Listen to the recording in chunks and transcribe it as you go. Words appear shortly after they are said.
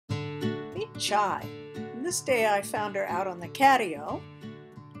Chai. And this day I found her out on the catio,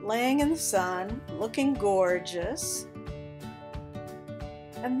 laying in the sun, looking gorgeous.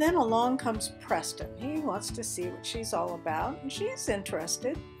 And then along comes Preston. He wants to see what she's all about, and she's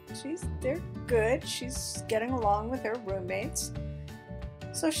interested. They're good. She's getting along with her roommates.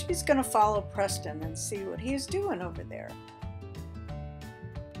 So she's going to follow Preston and see what he's doing over there.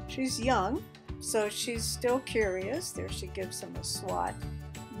 She's young, so she's still curious. There she gives him a swat.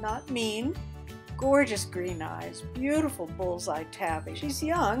 Not mean. Gorgeous green eyes, beautiful bullseye tabby. She's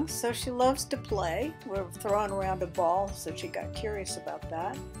young, so she loves to play. We're throwing around a ball, so she got curious about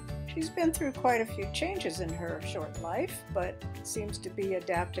that. She's been through quite a few changes in her short life, but seems to be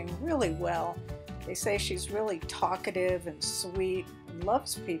adapting really well. They say she's really talkative and sweet and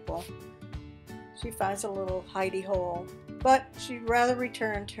loves people. She finds a little hidey hole, but she'd rather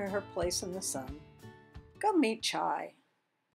return to her place in the sun. Go meet Chai.